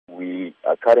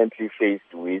currently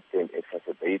faced with an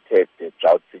exacerbated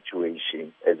drought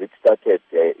situation. As it started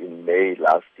in May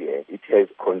last year, it has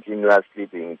continuously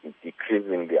been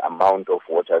decreasing the amount of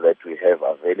water that we have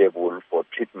available for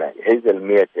treatment.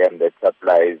 Hazelmere Dam that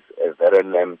supplies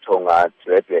Verelem, Tonga,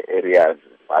 Redware areas,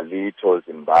 litres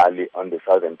in Bali on the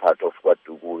southern part of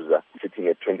Kwa-Zulu, sitting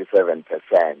at 27%,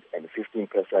 and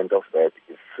 15% of that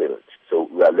is filled. So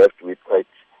we are left with quite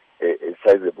a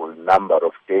sizable number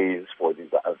of days for this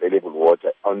available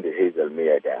water on the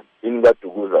Hazelmere Dam. In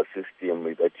Kwa-Zulu system,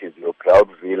 that is your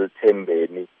Cloudville,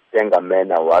 Tembeni,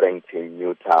 Tengamena, Warrington,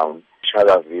 Newtown,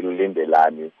 Shagaville,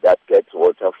 Lindelani, that gets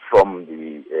water from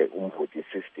the Umvoti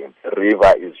system. The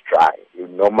river is dry.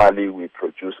 Normally we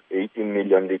produce 18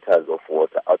 million litres of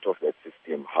water out of that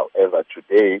system. However,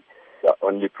 today we are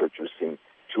only producing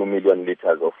 2 million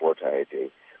litres of water a day,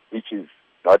 which is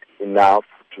not enough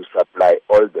to supply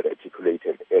all the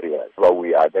reticulated areas. So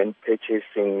we are then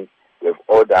purchasing, we've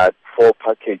ordered 4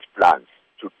 package plants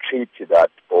to treat that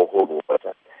borehole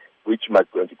water, which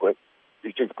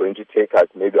is going to take us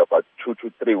maybe about 2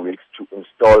 to 3 weeks to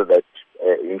install that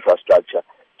infrastructure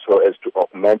so as to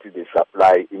augment the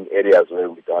supply in areas where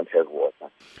we don't have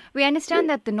water. We understand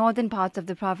that the northern parts of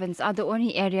the province are the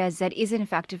only areas that is in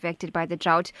fact affected by the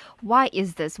drought. Why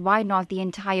is this? Why not the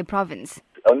entire province?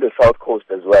 On the south coast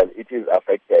as well, it is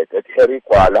affected. At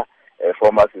Herikwala,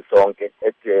 former Sisonke,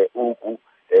 at Ugu,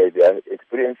 they are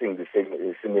experiencing the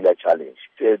same similar challenge.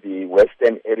 The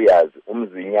western areas,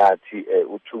 Umzinyati,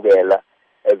 Utubela,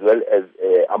 as well as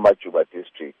Amajuba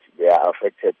district, they are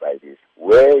affected by this.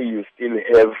 Where you still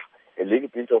have a little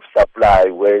bit of supply,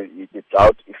 where the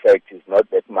drought effect is not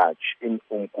that much, in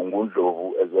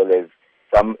Umkungundlovu as well as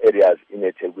some areas in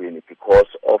eThekwini, because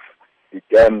of the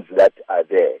dams that are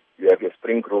there. You have a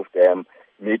Spring Grove Dam,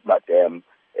 Midma Dam,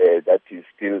 that is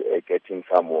still getting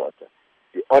some water.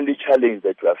 The only challenge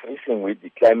that we are facing with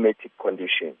the climatic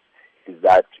conditions is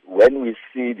that when we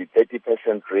see the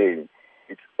 30% rain,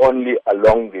 it's only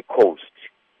along the coast,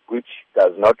 which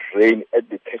does not rain at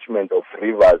the catchment of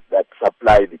rivers that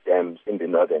supply the dams in the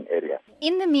northern area.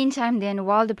 In the meantime then,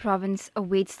 while the province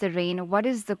awaits the rain, what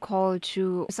is the call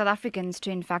to South Africans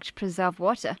to in fact preserve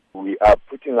water? We are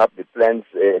putting up the plans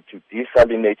to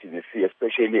desalinate the sea,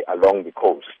 especially along the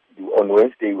coast. On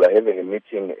Wednesday, we are having a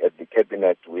meeting at the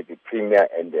Cabinet with the Premier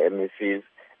and the MECs,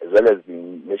 as well as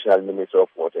the National Minister of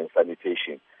Water and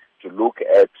Sanitation, to look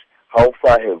at how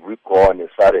far have we gone as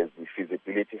far as the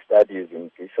feasibility studies in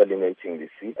desalinating the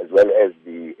sea, as well as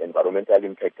the environmental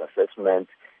impact assessment,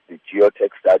 the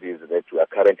geotech studies that we are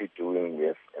currently doing. We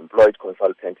have employed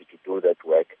consultants to do that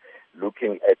work,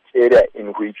 looking at area in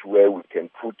which where we can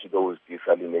put those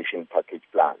desalination package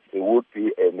plants. There would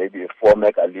be maybe 4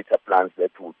 megaliter plants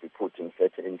that would be put in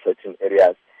certain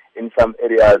areas. In some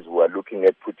areas, we are looking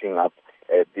at putting up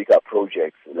bigger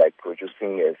projects like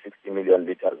producing 60 million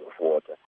litres of water.